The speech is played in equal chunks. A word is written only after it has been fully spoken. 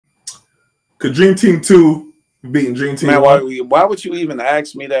Could Dream Team 2 beating Dream Team 1? Why would you even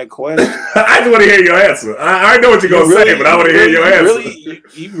ask me that question? I just want to hear your answer. I know what you're going to say, but I want to hear your answer.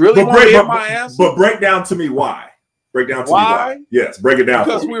 You really want to hear my answer? But break down to me why. Break down to me why. Yes, break it down.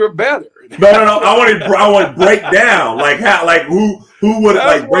 Because we were better. No. I want to break down like how, like who would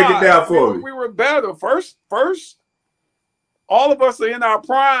like break it down for me. We were better. First, all of us are in our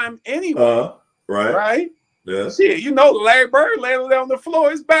prime anyway. Right. Yeah. Shit, you know, Larry Bird landed on the floor.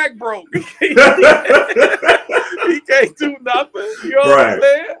 His back broke. He can't do nothing. You know what I'm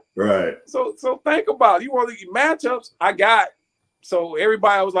saying? Right. So think about it. You want to get matchups? I got. So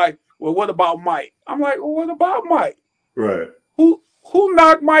everybody was like, "Well, what about Mike?" I'm like, "Well, what about Mike?" Right. Who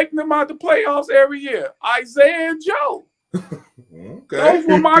knocked Mike and them out the playoffs every year? Isaiah and Joe. Okay. Those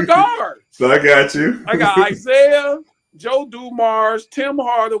were my guards. So I got you. I got Isaiah, Joe Dumars, Tim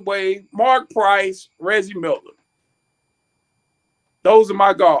Hardaway, Mark Price, Reggie Miller. Those are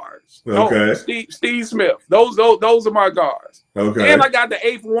my guards. Okay. Steve Smith. Those are my guards. Okay. And I got the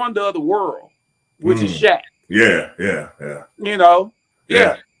eighth wonder of the world, which is Shaq. Yeah. You know?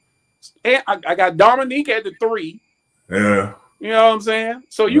 Yeah. And I got Dominique at the 3. Yeah. You know what I'm saying?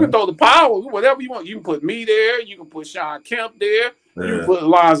 So you can throw the power, whatever you want. You can put me there. You can put Sean Kemp there. You can put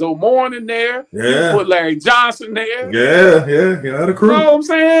Lonzo Mourning there. Yeah. You can put Larry Johnson there. Yeah. You had a crew. You know what I'm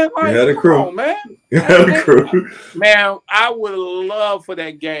saying? Like, you had a crew. Come on, man. You had a crew. Man, I would love for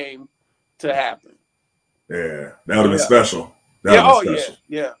that game to happen. Yeah. That would have been special.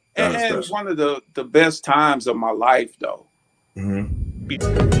 Yeah. And one of the best times of my life, though.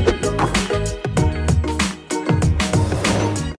 Mm-hmm.